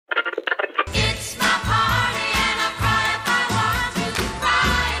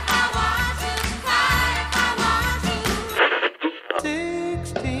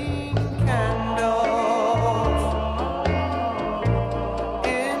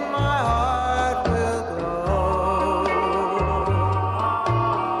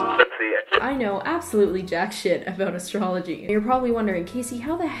absolutely jack shit about astrology. You're probably wondering, Casey,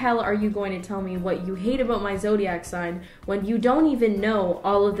 how the hell are you going to tell me what you hate about my zodiac sign when you don't even know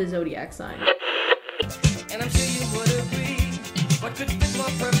all of the zodiac signs? And I'm sure you would agree, what could fit more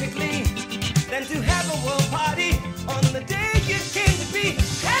perfectly than to have a world party on the day you came to be?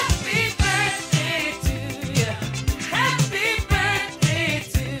 Happy birthday to you. Happy birthday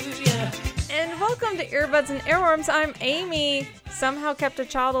to you. And welcome to Earbuds and Airworms. I'm Amy, somehow kept a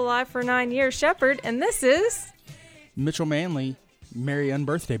child alive for 9 years, Shepherd, and this is... Mitchell Manley, Merry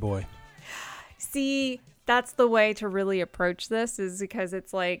Unbirthday Boy. See, that's the way to really approach this, is because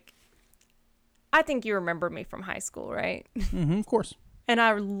it's like, I think you remember me from high school, right? Mm-hmm, of course. And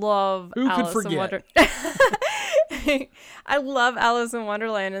I love Who Alice could in forget? I love Alice in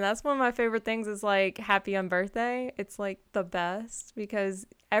Wonderland, and that's one of my favorite things is like Happy Unbirthday. It's like the best because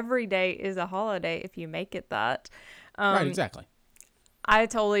every day is a holiday if you make it that. Right, exactly. I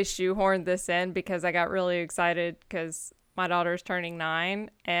totally shoehorned this in because I got really excited because my daughter's turning 9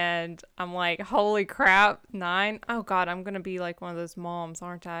 and I'm like, holy crap, 9? Oh God, I'm going to be like one of those moms,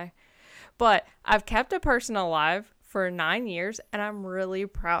 aren't I? But I've kept a person alive for 9 years and I'm really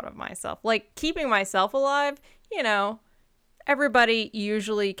proud of myself. Like keeping myself alive, you know, everybody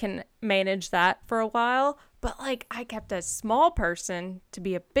usually can manage that for a while, but like I kept a small person to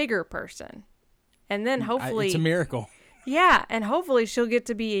be a bigger person. And then hopefully it's a miracle. Yeah, and hopefully she'll get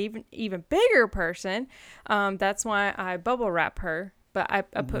to be even bigger person. That's why I bubble wrap her, but I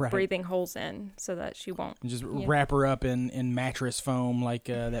put breathing holes in so that she won't. And just wrap her up in mattress foam like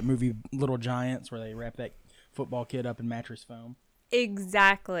that movie Little Giants where they wrap that football kid up in mattress foam.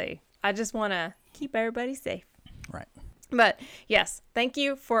 Exactly. I just want to keep everybody safe. Right. But yes, thank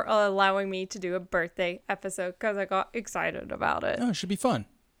you for allowing me to do a birthday episode because I got excited about it. Oh, it should be fun.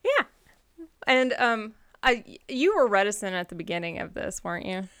 Yeah. And you were reticent at the beginning of this, weren't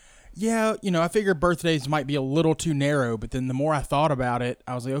you? Yeah, I figured birthdays might be a little too narrow, but then the more I thought about it,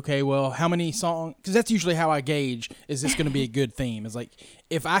 I was like, okay, well, how many songs? Because that's usually how I gauge, is this going to be a good theme? It's like,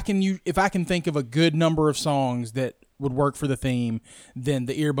 if I can think of a good number of songs that would work for the theme, then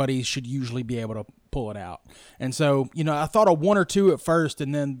the Earbuddies should usually be able to pull it out. And so, I thought of one or two at first,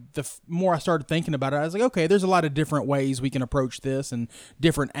 and then the more I started thinking about it, I was like, okay, there's a lot of different ways we can approach this and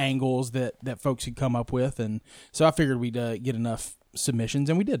different angles that folks could come up with. And so I figured we'd get enough submissions,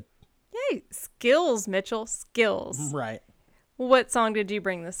 and we did. Yay, skills, Mitchell, skills. Right. What song did you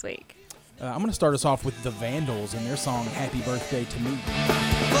bring this week? I'm going to start us off with the Vandals and their song Happy Birthday to Me.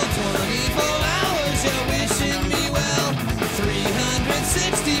 For 24 hours you're wishing me well.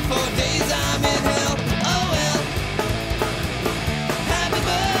 364 days I'm in hell. Oh well. Happy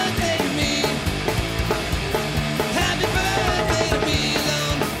birthday to me. Happy birthday to me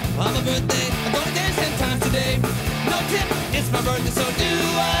alone. On my birthday, I'm gonna dance 10 times today. No tip, it's my birthday, so do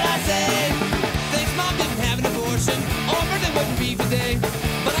what I say. Thanks, Mom didn't have an abortion, or my birthday wouldn't be today.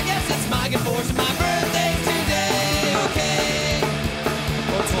 But I guess it's my good fortune, my birthday today, okay?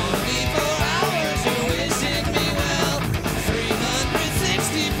 For 24 hours you're wishing me well.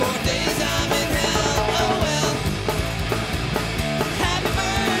 364 days I'm in hell, oh well. Happy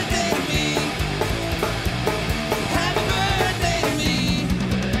birthday to me. Happy birthday to me.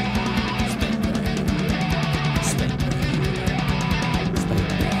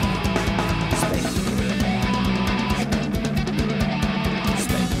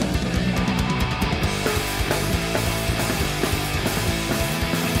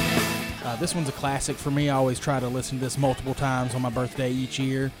 This one's a classic for me. I always try to listen to this multiple times on my birthday each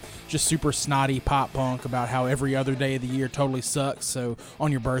year. Just super snotty pop punk about how every other day of the year totally sucks. So on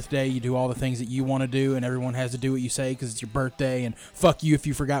your birthday, you do all the things that you want to do, and everyone has to do what you say because it's your birthday, and fuck you if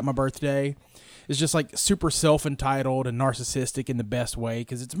you forgot my birthday. It's just like super self-entitled and narcissistic in the best way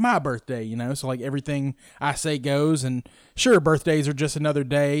because it's my birthday, So like everything I say goes, and sure, birthdays are just another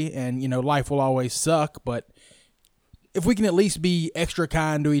day, and life will always suck, but if we can at least be extra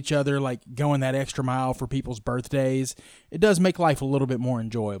kind to each other, like going that extra mile for people's birthdays, it does make life a little bit more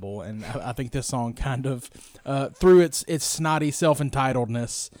enjoyable. And I think this song kind of, through its snotty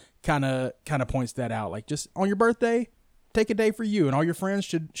self-entitledness, kind of points that out. Like, just on your birthday, take a day for you, and all your friends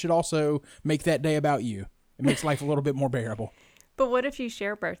should also make that day about you. It makes life a little bit more bearable. But what if you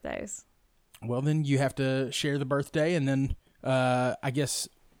share birthdays? Well, then you have to share the birthday, and then I guess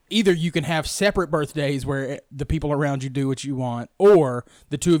either you can have separate birthdays where the people around you do what you want, or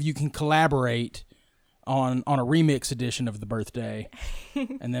the two of you can collaborate on a remix edition of the birthday,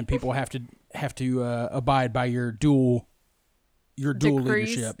 and then people have to abide by your dual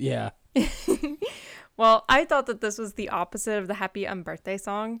leadership. Yeah. Well, I thought that this was the opposite of the Happy Unbirthday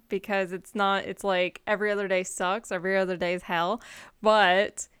song because it's like every other day sucks, every other day is hell.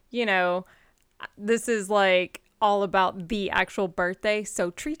 But, this is like all about the actual birthday, so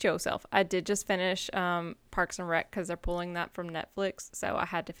treat yourself. I did just finish Parks and Rec because they're pulling that from Netflix, so I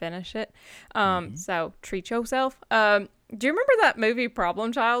had to finish it. So treat yourself. Do you remember that movie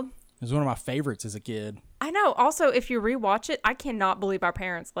Problem Child? It was one of my favorites as a kid. I know. Also, if you rewatch it, I cannot believe our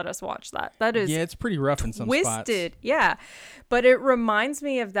parents let us watch that. That is Yeah, it's pretty rough in some spots. twisted. Yeah. But it reminds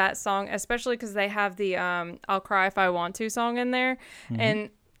me of that song, especially because they have the I'll Cry If I Want To song in there.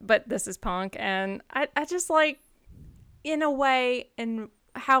 But this is punk. And I just like, in a way, and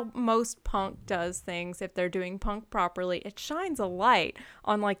how most punk does things, if they're doing punk properly, it shines a light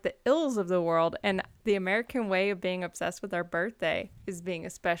on like the ills of the world. And the American way of being obsessed with our birthday is being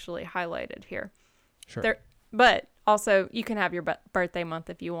especially highlighted here. Sure. But also, you can have your birthday month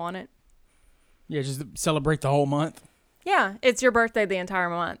if you want it. Yeah, just celebrate the whole month. Yeah, it's your birthday the entire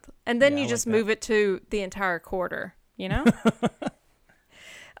month. And then Yeah, you I just like that. move it to the entire quarter, you know?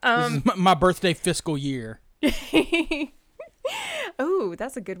 This is my birthday fiscal year. Ooh,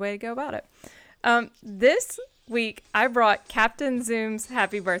 that's a good way to go about it. This week, I brought Captain Zoom's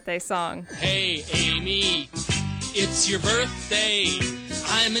Happy Birthday song. Hey, Amy, it's your birthday.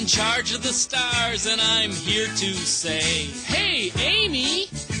 I'm in charge of the stars, and I'm here to say, hey, Amy,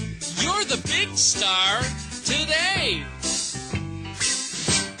 you're the big star today.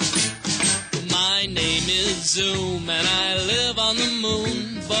 My name is Zoom, and I live on the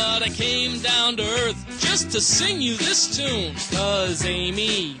moon, but I came down to Earth just to sing you this tune. 'Cause,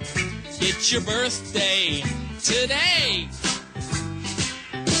 Amy, it's your birthday today.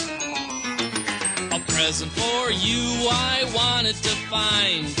 A present for you I wanted to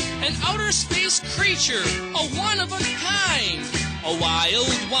find, an outer space creature, a one of a kind, a wild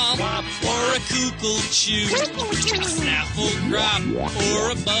womp or a kukul chew, a snaffle crop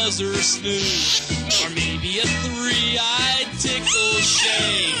or a buzzer snoo, or maybe a three-eyed tickle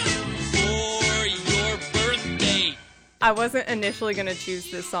shay for your birthday. I wasn't initially going to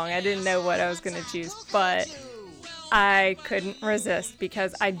choose this song. I didn't know what I was going to choose, but I couldn't resist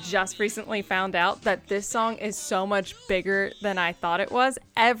because I just recently found out that this song is so much bigger than I thought it was.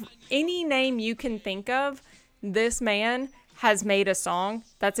 Any name you can think of, this man has made a song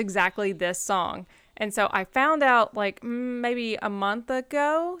that's exactly this song. And so I found out like maybe a month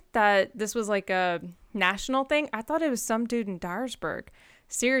ago that this was like a national thing. I thought it was some dude in Dyersburg.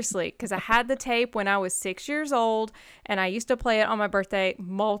 Seriously, because I had the tape when I was 6 years old, and I used to play it on my birthday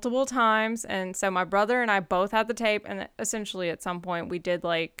multiple times. And so my brother and I both had the tape, and essentially at some point we did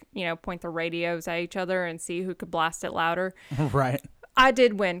like, point the radios at each other and see who could blast it louder. Right. I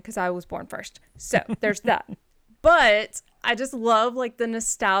did win because I was born first. So there's that. But I just love like the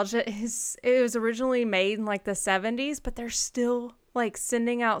nostalgia. It was originally made in like the 70s, but they're still like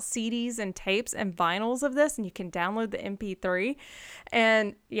sending out CDs and tapes and vinyls of this, and you can download the MP3.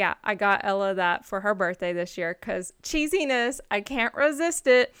 And yeah, I got Ella that for her birthday this year because cheesiness, I can't resist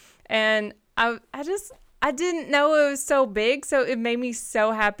it. And I didn't know it was so big, so it made me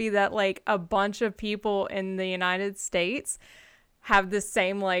so happy that like a bunch of people in the United States have the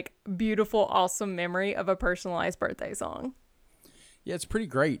same like beautiful, awesome memory of a personalized birthday song. Yeah, it's pretty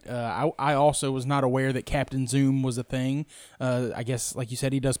great. I also was not aware that Captain Zoom was a thing. I guess, like you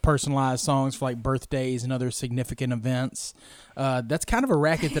said, he does personalized songs for like birthdays and other significant events. That's kind of a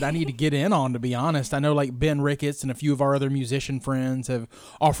racket that I need to get in on, to be honest. I know like Ben Ricketts and a few of our other musician friends have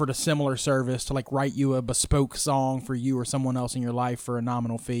offered a similar service to like write you a bespoke song for you or someone else in your life for a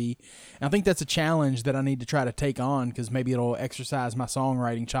nominal fee. And I think that's a challenge that I need to try to take on because maybe it'll exercise my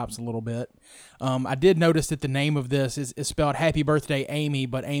songwriting chops a little bit. I did notice that the name of this is spelled Happy Birthday Amy,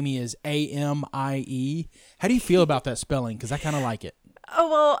 but Amy is A-M-I-E. How do you feel about that spelling? Because I kind of like it. Oh,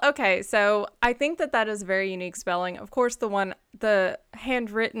 well, okay. So I think that is a very unique spelling. Of course, the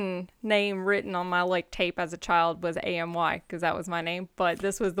handwritten name written on my like tape as a child was A-M-Y because that was my name. But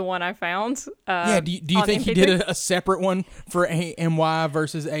this was the one I found. Do you think he did a separate one for A-M-Y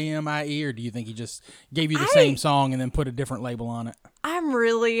versus A-M-I-E, or do you think he just gave you the same song and then put a different label on it? I'm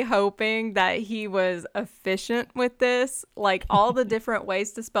really hoping that he was efficient with this. Like all the different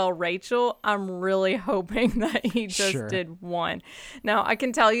ways to spell Rachel, I'm really hoping that he just did one. Now, I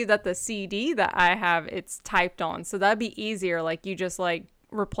can tell you that the CD that I have, it's typed on. So that'd be easier. Like you just like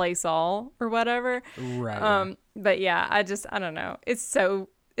replace all or whatever. Right. But yeah, I don't know. It's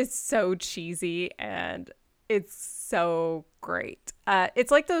so cheesy and it's so great.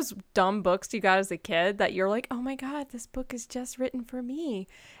 It's like those dumb books you got as a kid that you're like, oh my God, this book is just written for me.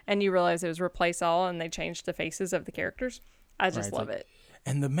 And you realize it was replace all and they changed the faces of the characters. I just love it.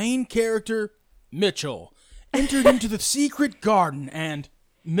 And the main character, Mitchell, entered into the secret garden and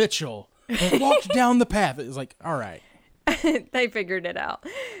Mitchell walked down the path. It was like, all right. They figured it out.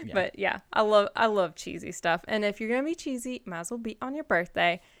 Yeah. But yeah, I love cheesy stuff. And if you're gonna be cheesy, might as well be on your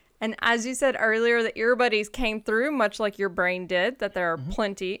birthday. And as you said earlier, the ear buddies came through much like your brain did, that there are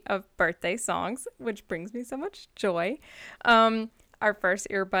plenty of birthday songs, which brings me so much joy. Our first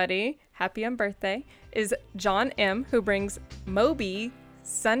ear buddy, happy on birthday, is John M., who brings Moby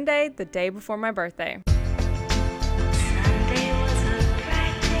Sunday, the day before my birthday. Sunday was a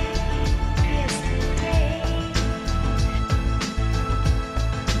bright day yesterday.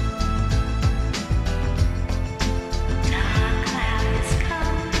 Dark clouds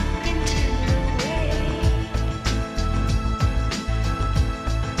come into the way.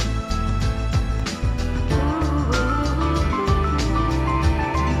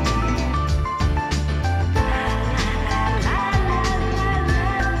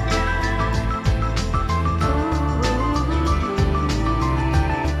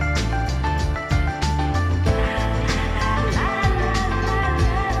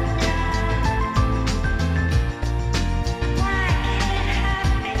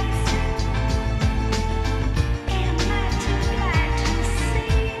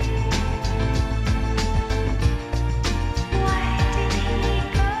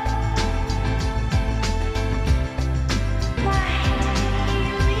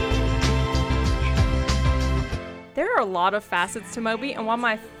 There are a lot of facets to Moby, and one of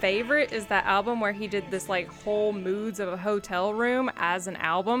my favorite is that album where he did this like whole moods of a hotel room as an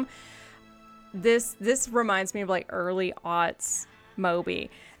album. This reminds me of like early aughts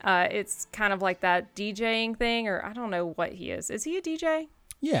Moby. It's kind of like that DJing thing, or I don't know what he is. Is he a DJ?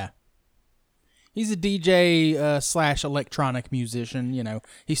 Yeah. He's a DJ slash electronic musician. You know,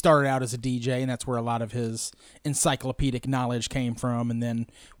 he started out as a DJ, and that's where a lot of his encyclopedic knowledge came from. And then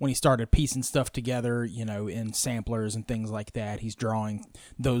when he started piecing stuff together, you know, in samplers and things like that, he's drawing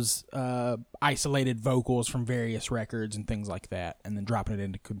those isolated vocals from various records and things like that, and then dropping it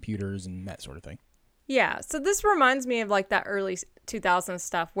into computers and that sort of thing. Yeah, so this reminds me of like that early 2000s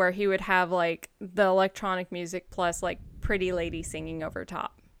stuff where he would have like the electronic music plus like Pretty Lady singing over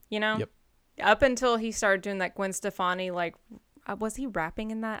top, you know? Yep. Up until he started doing that Gwen Stefani, like, was he rapping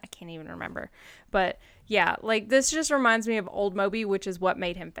in that? I can't even remember. But yeah, like this just reminds me of old Moby, which is what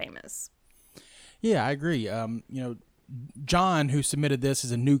made him famous. Yeah, I agree. You know, John, who submitted this,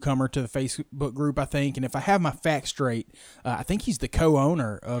 is a newcomer to the Facebook group, I think. And if I have my facts straight, I think he's the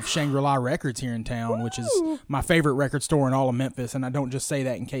co-owner of Shangri-La Records here in town, which is my favorite record store in all of Memphis. And I don't just say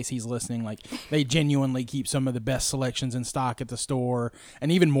that in case he's listening. Like, they genuinely keep some of the best selections in stock at the store.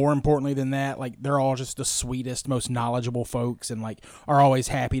 And even more importantly than that, like, they're all just the sweetest, most knowledgeable folks, and like are always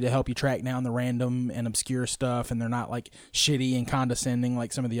happy to help you track down the random and obscure stuff. And they're not like shitty and condescending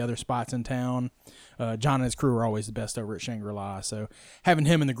like some of the other spots in town. John and his crew are always the best over at Shangri-La, so having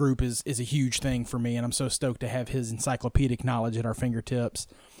him in the group is a huge thing for me, and I'm so stoked to have his encyclopedic knowledge at our fingertips.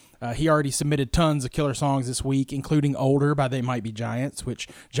 He already submitted tons of killer songs this week, including Older by They Might Be Giants, which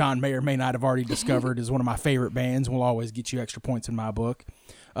John may or may not have already discovered is one of my favorite bands and will always get you extra points in my book.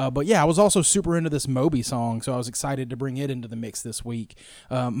 But yeah, I was also super into this Moby song, so I was excited to bring it into the mix this week.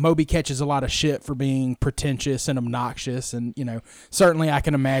 Moby catches a lot of shit for being pretentious and obnoxious, and, you know, certainly I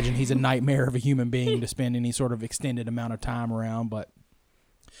can imagine he's a nightmare of a human being to spend any sort of extended amount of time around, but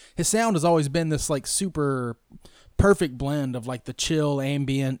his sound has always been this, like, super perfect blend of like the chill,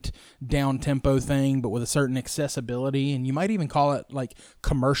 ambient, down tempo thing, but with a certain accessibility, and you might even call it like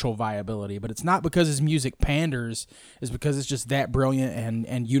commercial viability. But it's not because his music panders, it's because it's just that brilliant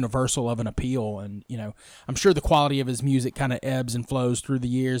and universal of an appeal. And, you know, I'm sure the quality of his music kind of ebbs and flows through the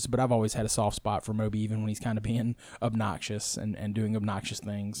years, but I've always had a soft spot for Moby, even when he's kind of being obnoxious and doing obnoxious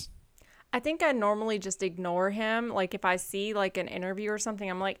things. I think I normally just ignore him. Like if I see like an interview or something,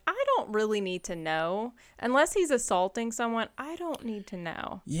 I'm like, I don't really need to know. Unless he's assaulting someone, I don't need to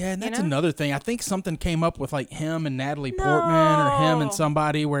know. Yeah, and that's another thing. I think something came up with like him and Natalie Portman, or him and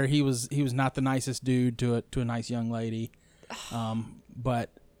somebody, where he was not the nicest dude to a nice young lady.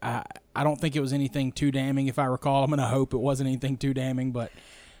 But I don't think it was anything too damning, if I recall. I'm gonna hope it wasn't anything too damning, but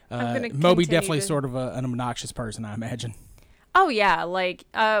Moby definitely sort of an obnoxious person, I imagine. Oh yeah, like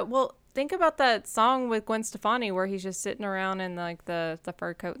well, think about that song with Gwen Stefani where he's just sitting around in like the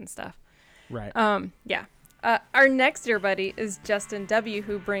fur coat and stuff. Right. Yeah. Our next dear buddy is Justin W.,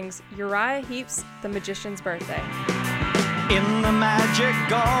 who brings Uriah Heep's The Magician's Birthday. In the magic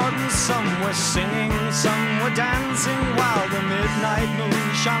garden, some were singing, some were dancing, while the midnight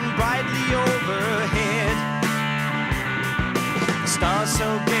moon shone brightly overhead. The stars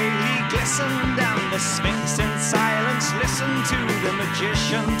so gaily glistened, and the Sphinx in silence listened to the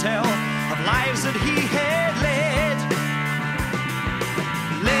magician tell of lives that he had led.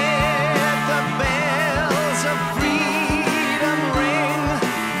 Let the bells of freedom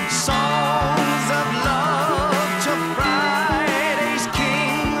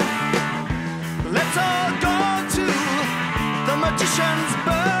Jimmy's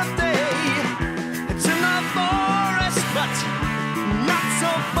birthday. It's in the forest, but not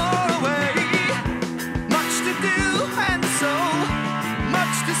so far away. Much to do and so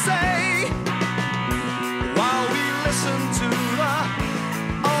much to say. While we listen to the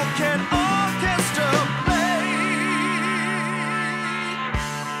Orchid Orchestra play.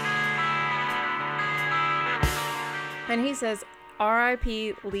 And he says,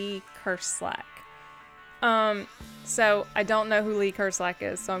 R.I.P. Lee Kerslake. So I don't know who Lee Kerslake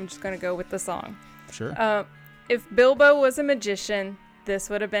is, so I'm just going to go with the song. Sure. If Bilbo was a magician, this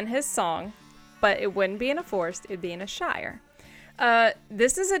would have been his song, but it wouldn't be in a forest, it'd be in a shire.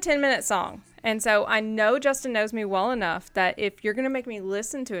 This is a 10-minute song, and so I know Justin knows me well enough that if you're going to make me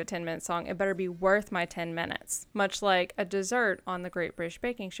listen to a 10-minute song, it better be worth my 10 minutes, much like a dessert on the Great British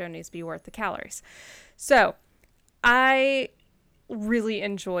Baking Show needs to be worth the calories. So I really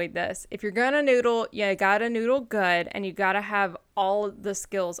enjoyed this. If you're gonna noodle, you gotta noodle good, and you gotta have all the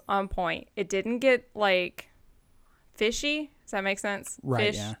skills on point. It didn't get like fishy. Does that make sense? Right,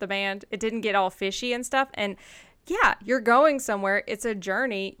 Fish, yeah. the band. It didn't get all fishy and stuff. And yeah, you're going somewhere. It's a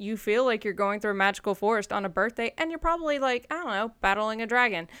journey. You feel like you're going through a magical forest on a birthday, and you're probably like, I don't know, battling a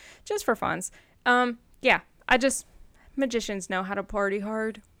dragon just for funs. Yeah, magicians know how to party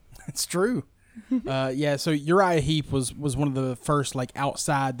hard. It's true. Yeah, so Uriah Heep was one of the first like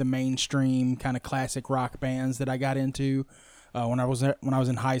outside the mainstream kind of classic rock bands that I got into when I was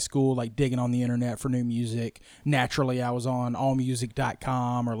in high school, like digging on the internet for new music. Naturally, I was on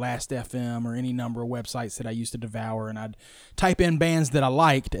allmusic.com or Last.fm or any number of websites that I used to devour, and I'd type in bands that I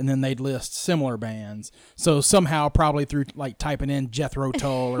liked, and then they'd list similar bands. So somehow, probably through like typing in Jethro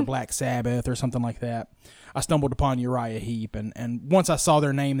Tull or Black Sabbath or something like that, I stumbled upon Uriah Heep, and once I saw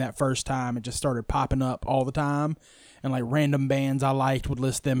their name that first time, it just started popping up all the time, and like random bands I liked would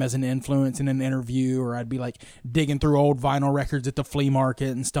list them as an influence in an interview, or I'd be like digging through old vinyl records at the flea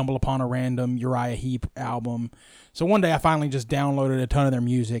market and stumble upon a random Uriah Heep album. So one day I finally just downloaded a ton of their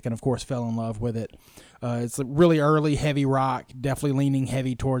music and of course fell in love with it. It's a really early heavy rock, definitely leaning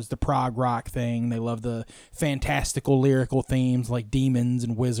heavy towards the prog rock thing. They love the fantastical lyrical themes like demons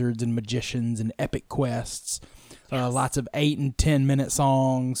and wizards and magicians and epic quests. Lots of 8 and 10 minute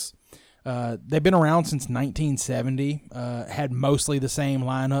songs. They've been around since 1970, had mostly the same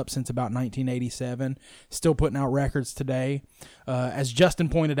lineup since about 1987, still putting out records today. As Justin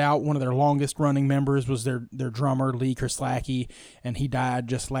pointed out, one of their longest running members was their drummer, Lee Kerslake, and he died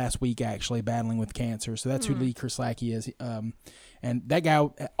just last week, actually, battling with cancer. So that's who Lee Kerslake is. And that guy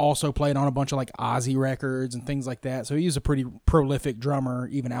also played on a bunch of like Ozzy records and things like that. So he was a pretty prolific drummer,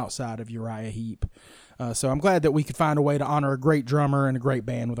 even outside of Uriah Heep. So I'm glad that we could find a way to honor a great drummer and a great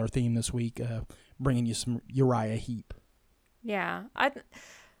band with our theme this week, bringing you some Uriah Heep. Yeah,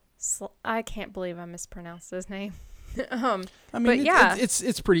 I can't believe I mispronounced his name. I mean, but yeah,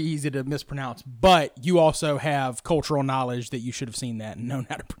 it's pretty easy to mispronounce, but you also have cultural knowledge that you should have seen that and known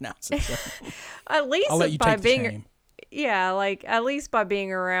how to pronounce it. So at least I'll let you by take the being shame. Yeah, like at least by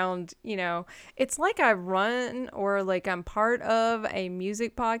being around, it's like I run or like I'm part of a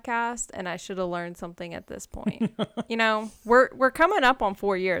music podcast, and I should have learned something at this point. We're coming up on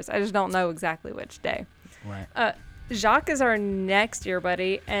 4 years. I just don't know exactly which day. Right. Jacques is our next year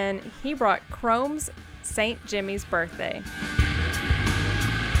buddy, and he brought Chrome's St. Jimmy's Birthday.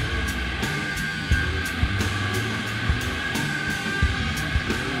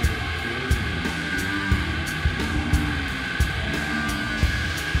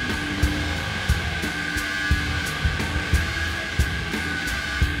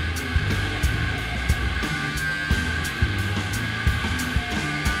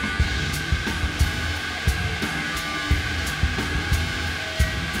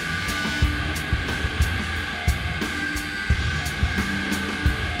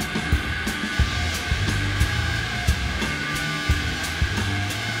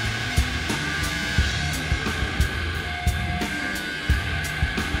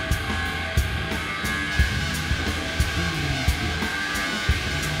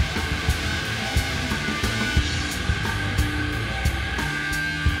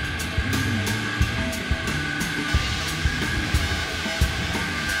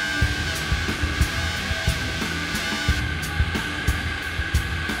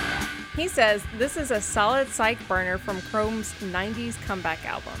 He says this is a solid psych burner from Chrome's 90s comeback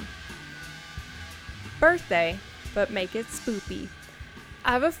album. Birthday, but make it spoopy.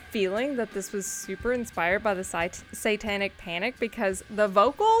 I have a feeling that this was super inspired by the Satanic Panic because the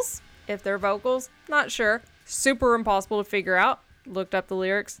vocals, if they're vocals, not sure, super impossible to figure out, looked up the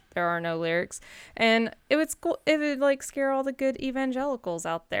lyrics. There are no lyrics. And it would like scare all the good evangelicals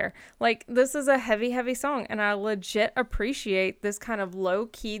out there. Like, this is a heavy, heavy song, and I legit appreciate this kind of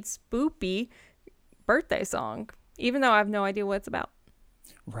low-keyed, spoopy birthday song, even though I have no idea what it's about.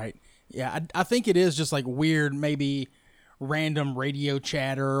 Right. Yeah, I think it is just like weird, maybe random radio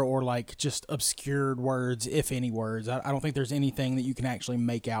chatter or like just obscured words, if any words. I don't think there's anything that you can actually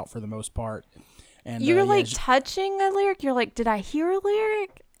make out for the most part. And You're like touching a lyric. You're like, did I hear a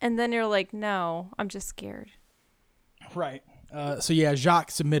lyric? And then you're like, no, I'm just scared. Right. So yeah, Jacques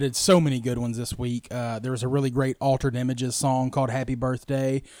submitted so many good ones this week. There was a really great Altered Images song called Happy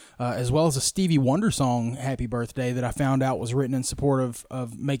Birthday, as well as a Stevie Wonder song, Happy Birthday, that I found out was written in support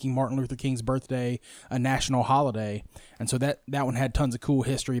of making Martin Luther King's birthday a national holiday. And so that one had tons of cool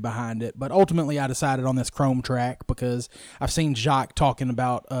history behind it. But ultimately I decided on this Chrome track because I've seen Jacques talking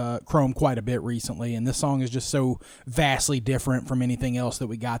about Chrome quite a bit recently, and this song is just so vastly different from anything else that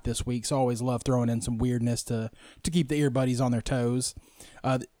we got this week. So I always love throwing in some weirdness to keep the ear buddies on their toes.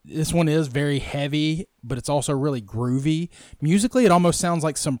 This one is very heavy, but it's also really groovy. Musically, it almost sounds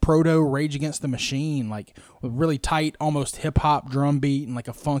like some proto Rage Against the Machine, like with really tight, almost hip-hop drum beat and like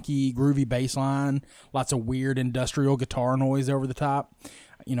a funky, groovy bass line. Lots of weird industrial guitar noise over the top.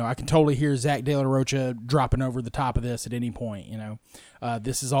 You know, I can totally hear Zach De La Rocha dropping over the top of this at any point, you know.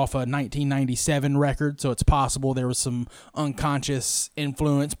 This is off a 1997 record, so it's possible there was some unconscious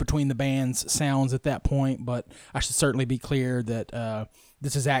influence between the band's sounds at that point, but I should certainly be clear that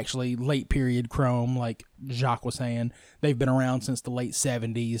this is actually late period Chrome, like Jacques was saying. They've been around since the late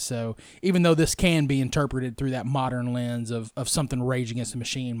 70s, so even though this can be interpreted through that modern lens of something Rage Against the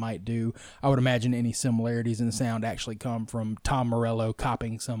Machine might do, I would imagine any similarities in the sound actually come from Tom Morello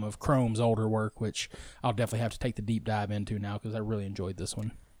copying some of Chrome's older work, which I'll definitely have to take the deep dive into now because I really enjoyed this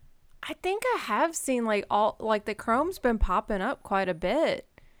one. I think I have seen the Chrome's been popping up quite a bit.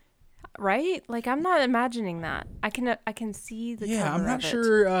 Right? Like, I'm not imagining that. I can see the cover I'm not of it.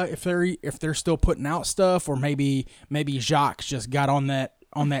 sure if they're still putting out stuff, or maybe Jacques just got on that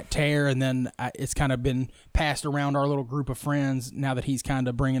tear, and then it's kind of been passed around our little group of friends now that he's kind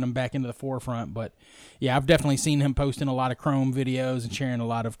of bringing them back into the forefront. But yeah, I've definitely seen him posting a lot of Chrome videos and sharing a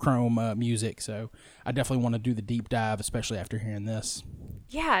lot of Chrome music, so I definitely want to do the deep dive, especially after hearing this.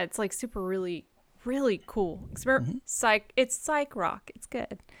 Yeah, it's like super really, really cool. It's psych rock. It's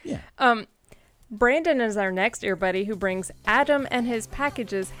good. Yeah. Brandon is our next ear buddy who brings Adam and his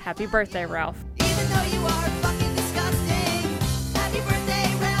packages. Happy birthday, Ralph. Even though you are fucking disgusting. Happy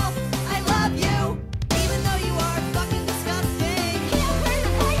birthday, Ralph. I love you. Even though you are fucking disgusting. Can't wear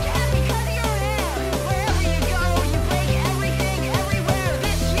the white hat because of your hair. Wherever you go, you break everything, everywhere.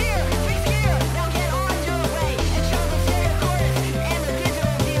 This year, next year, now get on your way and show the stereo chorus and the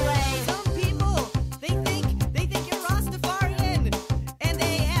digital delay. Some people, they think you're Rastafarian, and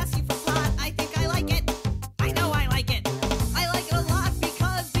they ask you for pot. I think I like it. I know I like it. I like it a lot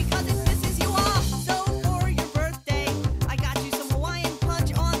because it pisses you off. So for your birthday, I got you some Hawaiian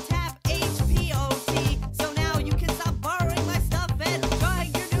Punch on tap, HPOT. So now you can stop borrowing my stuff and try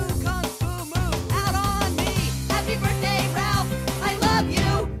your new kung fu move out on me. Happy birthday, Ralph. I love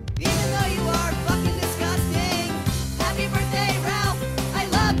you, even though you are fucking disgusting. Happy birthday, Ralph. I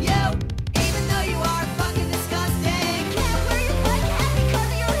love you, even though you are fucking disgusting. Can't wear your white hat because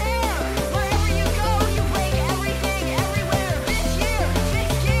of your hair. Wherever you go, you break everything, everywhere. This year,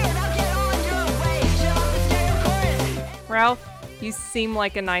 next year, now get on your way. Shut off the stereo chorus. Ralph, you seem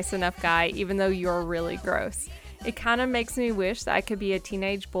like a nice enough guy, even though you're really gross. It kind of makes me wish that I could be a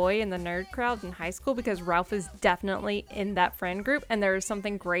teenage boy in the nerd crowd in high school, because Ralph is definitely in that friend group, and there is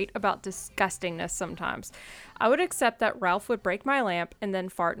something great about disgustingness sometimes. I would accept that Ralph would break my lamp and then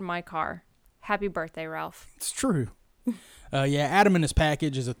fart in my car. Happy birthday, Ralph. It's true. Yeah, Adam and his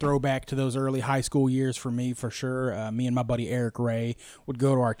package is a throwback to those early high school years for me, for sure. Me and my buddy Eric Ray would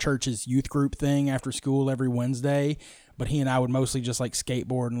go to our church's youth group thing after school every Wednesday, but he and I would mostly just like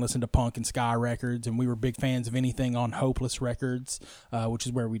skateboard and listen to punk and ska records, and we were big fans of anything on Hopeless Records, which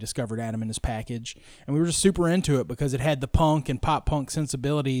is where we discovered Adam and his package. And we were just super into it because it had the punk and pop punk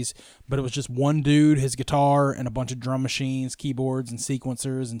sensibilities, but it was just one dude, his guitar, and a bunch of drum machines, keyboards, and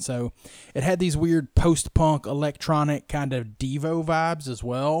sequencers. And so it had these weird post-punk electronic kind of Devo vibes as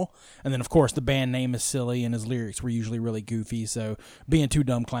well. And then, of course, the band name is silly, and his lyrics were usually really goofy. So being two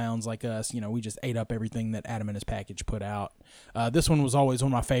dumb clowns like us, you know, we just ate up everything that Adam and his package put out. out. This one was always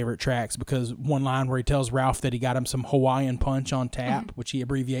one of my favorite tracks because one line where he tells Ralph that he got him some Hawaiian Punch on tap, which he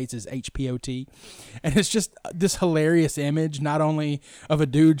abbreviates as HPOT. And it's just this hilarious image, not only of a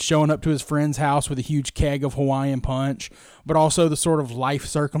dude showing up to his friend's house with a huge keg of Hawaiian Punch, but also the sort of life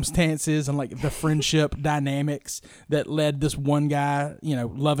circumstances and like the friendship dynamics that led this one guy,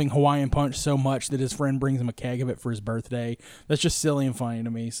 loving Hawaiian Punch so much that his friend brings him a keg of it for his birthday. That's just silly and funny to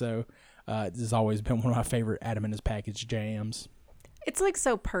me. So this has always been one of my favorite Adam and His Package jams. It's like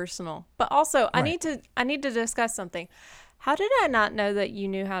so personal, but also I Right. need to discuss something. How did I not know that you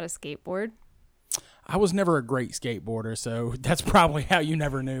knew how to skateboard? I was never a great skateboarder, so that's probably how you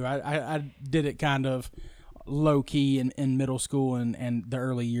never knew. I did it kind of low key in middle school and the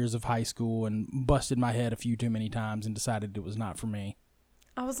early years of high school, and busted my head a few too many times and decided it was not for me.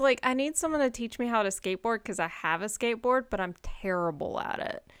 I was like, I need someone to teach me how to skateboard because I have a skateboard, but I'm terrible at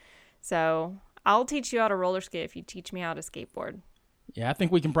it. So I'll teach you how to roller skate if you teach me how to skateboard. Yeah, I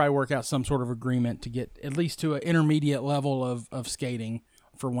think we can probably work out some sort of agreement to get at least to an intermediate level of skating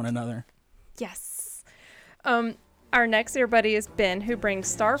for one another. Yes. Our next earbuddy is Ben, who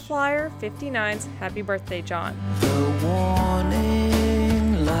brings Starflyer 59's Happy Birthday, John. The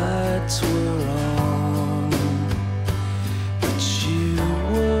warning lights were on, but you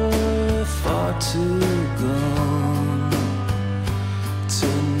were far too gone to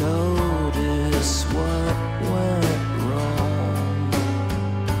notice what went wrong.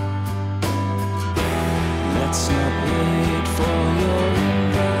 Let's not wait for your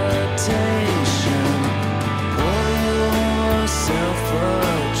invitation. Pour yourself a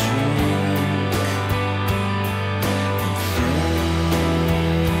drink and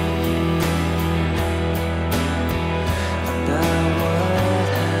think about what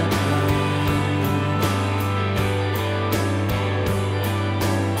happened.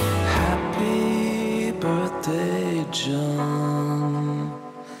 Happy birthday, John.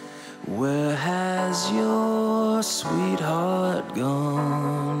 Where has your sweetheart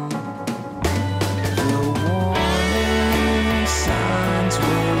gone? The warning signs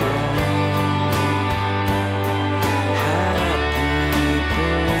were wrong. Happy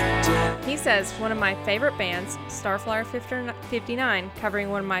birthday. He says one of my favorite bands, Starflyer 59, covering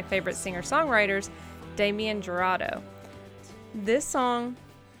one of my favorite singer-songwriters, Damien Jurado. This song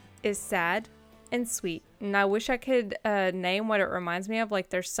is sad and sweet, and I wish I could name what it reminds me of. Like,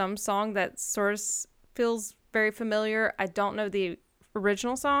 there's some song that sort of feels very familiar. I don't know the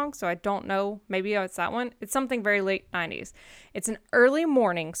original song, so I don't know. Maybe it's that one. It's something very late 90s. It's an early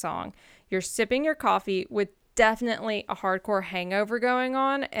morning song. You're sipping your coffee with definitely a hardcore hangover going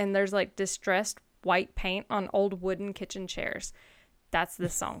on, and there's like distressed white paint on old wooden kitchen chairs. That's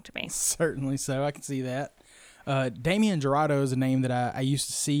this song to me. Certainly so. I can see that. Damien Jurado is a name that I used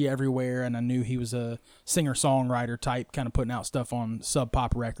to see everywhere, and I knew he was a singer-songwriter type, kind of putting out stuff on Sub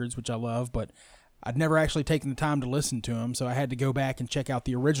Pop Records, which I love, but I'd never actually taken the time to listen to him, so I had to go back and check out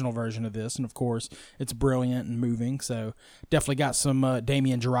the original version of this, and of course, it's brilliant and moving, so definitely got some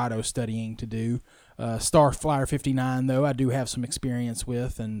Damien Jurado studying to do. Starflyer 59, though, I do have some experience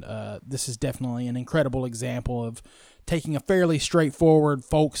with, and this is definitely an incredible example of taking a fairly straightforward,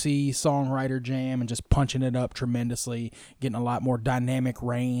 folksy songwriter jam and just punching it up tremendously, getting a lot more dynamic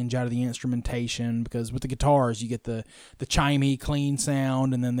range out of the instrumentation, because with the guitars, you get the chimey, clean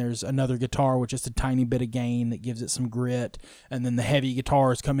sound, and then there's another guitar with just a tiny bit of gain that gives it some grit, and then the heavy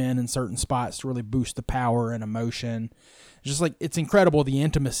guitars come in certain spots to really boost the power and emotion. Just like, it's incredible the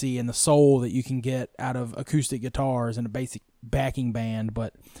intimacy and the soul that you can get out of acoustic guitars and a basic backing band,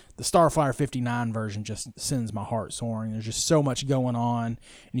 but the Starflyer 59 version just sends my heart soaring. There's just so much going on,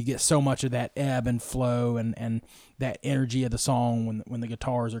 and you get so much of that ebb and flow and that energy of the song when the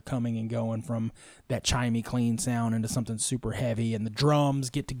guitars are coming and going from that chimey, clean sound into something super heavy, and the drums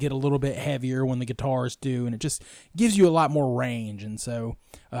get a little bit heavier when the guitars do, and it just gives you a lot more range, and so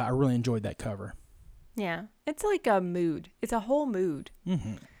I really enjoyed that cover. Yeah, it's like a mood. It's a whole mood.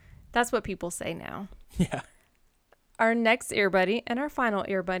 Mm-hmm. That's what people say now. Yeah. Our next earbuddy and our final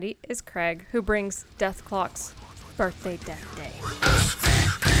earbuddy is Craig, who brings Death Clock's Birthday Death Day.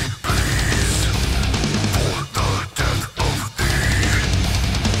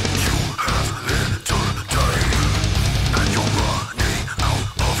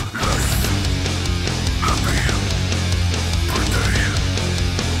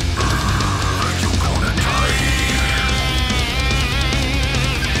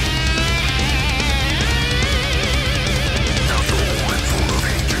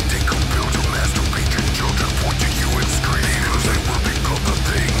 Pointing you and screaming, 'cause they will become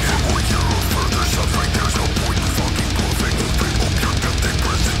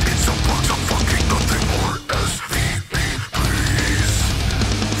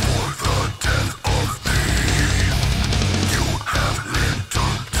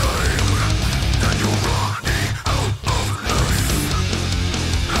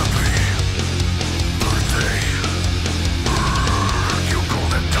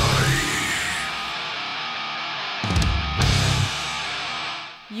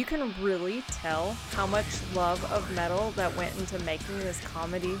can really tell how much love of metal that went into making this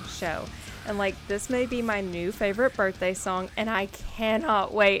comedy show. And like, this may be my new favorite birthday song, and I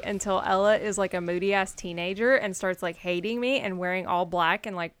cannot wait until Ella is like a moody ass teenager and starts like hating me and wearing all black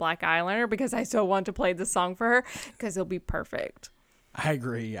and like black eyeliner, because I so want to play this song for her, because it'll be perfect. I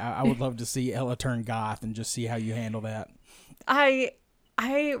agree. I would love to see Ella turn goth and just see how you handle that.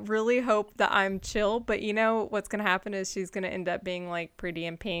 I really hope that I'm chill, but you know what's going to happen is she's going to end up being like Pretty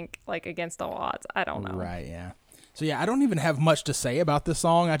in Pink, like against all odds. I don't know. Right, yeah. So yeah, I don't even have much to say about this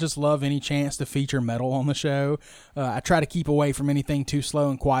song. I just love any chance to feature metal on the show. I try to keep away from anything too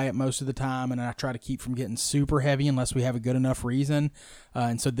slow and quiet most of the time, and I try to keep from getting super heavy unless we have a good enough reason.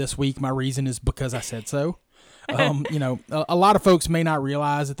 And so this week, my reason is because I said so. You know, a lot of folks may not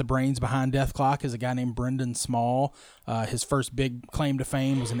realize that the brains behind Death Clock is a guy named Brendan Small. His first big claim to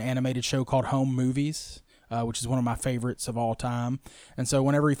fame was an animated show called Home Movies, which is one of my favorites of all time. And so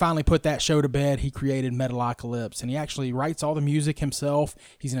whenever he finally put that show to bed, he created Metalocalypse, and he actually writes all the music himself.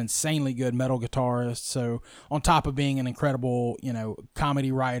 He's an insanely good metal guitarist. So on top of being an incredible, you know,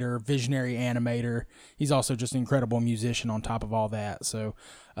 comedy writer, visionary animator, he's also just an incredible musician on top of all that. So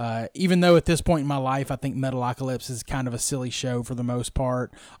even though at this point in my life, I think Metalocalypse is kind of a silly show for the most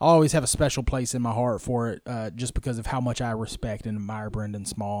part, I'll always have a special place in my heart for it, just because of how much I respect and admire Brendan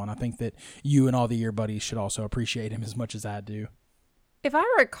Small. And I think that you and all the Ear Buddies should also appreciate him as much as I do. If I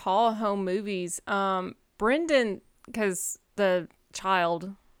recall Home Movies, Brendan, because the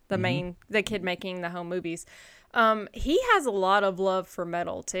child, the kid making the Home Movies, he has a lot of love for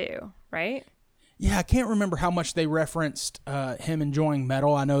metal too, right? Yeah, I can't remember how much they referenced him enjoying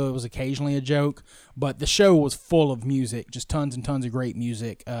metal. I know it was occasionally a joke, but the show was full of music, just tons and tons of great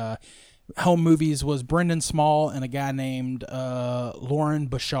music. Home Movies was Brendan Small and a guy named Lauren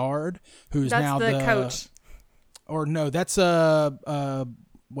Bouchard, who's That's now the coach. Or no, that's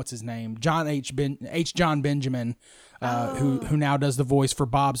what's his name? John Benjamin, who now does the voice for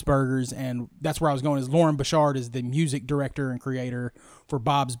Bob's Burgers, and that's where I was going. Is Lauren Bouchard is the music director and creator for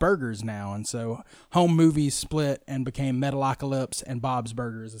Bob's Burgers now, and so Home Movies split and became Metalocalypse and Bob's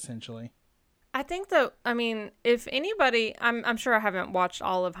Burgers essentially. I think that, I mean, if anybody, I'm sure I haven't watched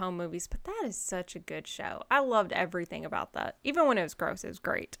all of Home Movies, but that is such a good show. I loved everything about that. Even when it was gross, it was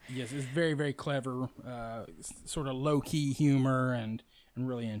great. Yes, it's very, very clever, sort of low-key humor and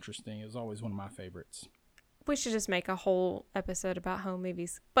really interesting. It was always one of my favorites. We should just make a whole episode about Home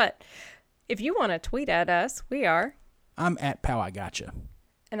Movies. But if you want to tweet at us, we are. I'm at Pow I Gotcha.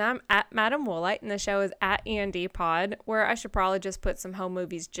 And I'm at Madam Woolite, and the show is at END Pod, where I should probably just put some Home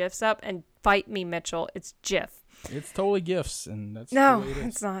Movies GIFs up and fight me, Mitchell. It's GIF. It's totally GIFs, and that's no, the way it is.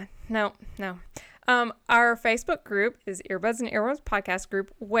 It's not. No. Our Facebook group is Earbuds and Earworms Podcast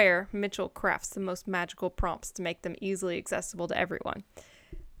Group, where Mitchell crafts the most magical prompts to make them easily accessible to everyone.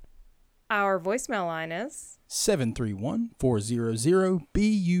 Our voicemail line is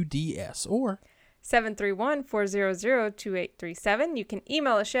 731-400-BUDS or 731-400-2837. You can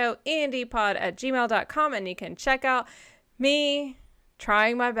email the show endpod@gmail.com, and you can check out me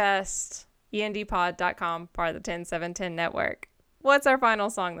trying my best, endpod.com, part of the 10710 network. What's our final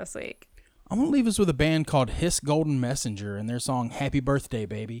song this week? I'm going to leave us with a band called Hiss Golden Messenger and their song Happy Birthday,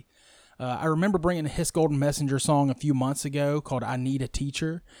 Baby. I remember bringing a Hiss Golden Messenger song a few months ago called I Need a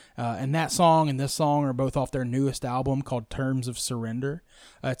Teacher. And that song and this song are both off their newest album called Terms of Surrender.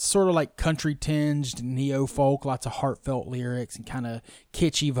 It's sort of like country-tinged neo-folk, lots of heartfelt lyrics and kind of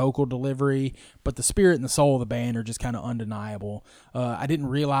kitschy vocal delivery. But the spirit and the soul of the band are just kind of undeniable. I didn't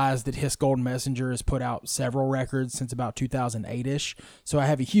realize that Hiss Golden Messenger has put out several records since about 2008-ish. So I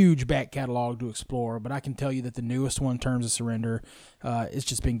have a huge back catalog to explore. But I can tell you that the newest one, Terms of Surrender, it's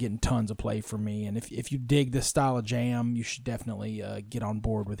just been getting tons of play for me, and if you dig this style of jam, you should definitely get on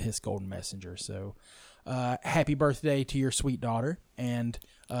board with Hiss Golden Messenger. So happy birthday to your sweet daughter, and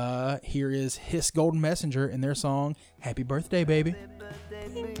here is Hiss Golden Messenger and their song Happy Birthday, Baby.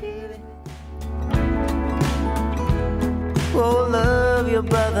 Oh, love your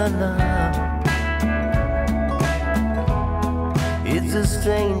brother now. It's a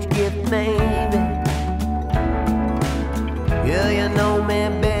strange gift, baby. Yeah, you know me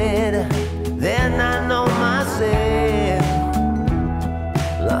better than I know myself.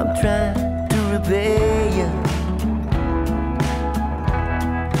 Well, I'm trying to repay you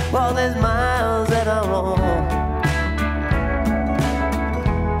all these miles that I roam.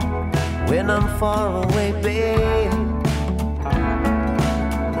 When I'm far away, babe,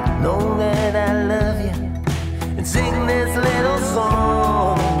 know that I love you and sing this little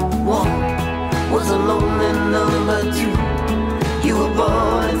song. One was a lonely number two. You were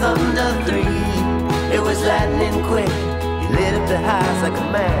born in thunder 3. It was lightning quick. You lit up the house like a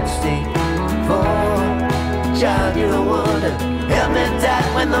matchstick. For child, you're a wonder. Held me tight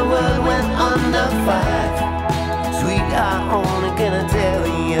when the world went under fire. Sweet, I only gonna tell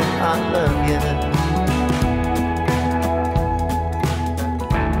you I love you.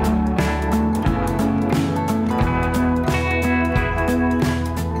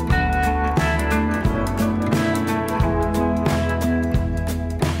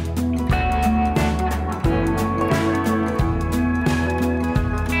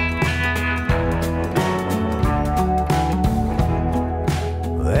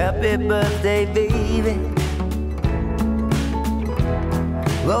 Happy birthday, baby.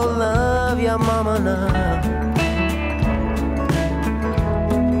 Go love your mama now.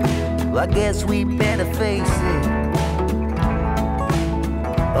 Well, I guess we better face it.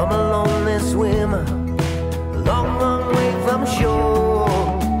 I'm a lonely swimmer, a long, long way from shore.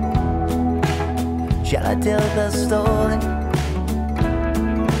 Shall I tell the story?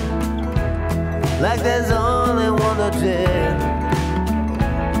 Like there's only one to tell.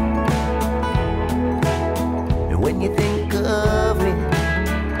 When you think of me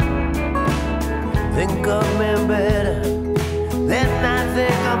better than I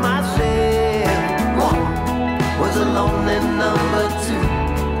think of myself. One was a lonely number two.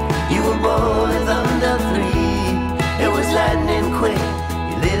 You were born in thunder three. It was lightning quick.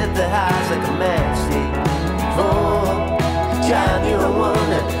 You lit up the house like a matchstick. Four, child, you're a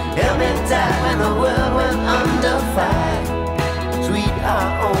wonder. Held me tight when the world went under fire. Sweet, I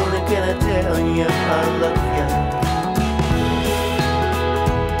only can tell you I love you.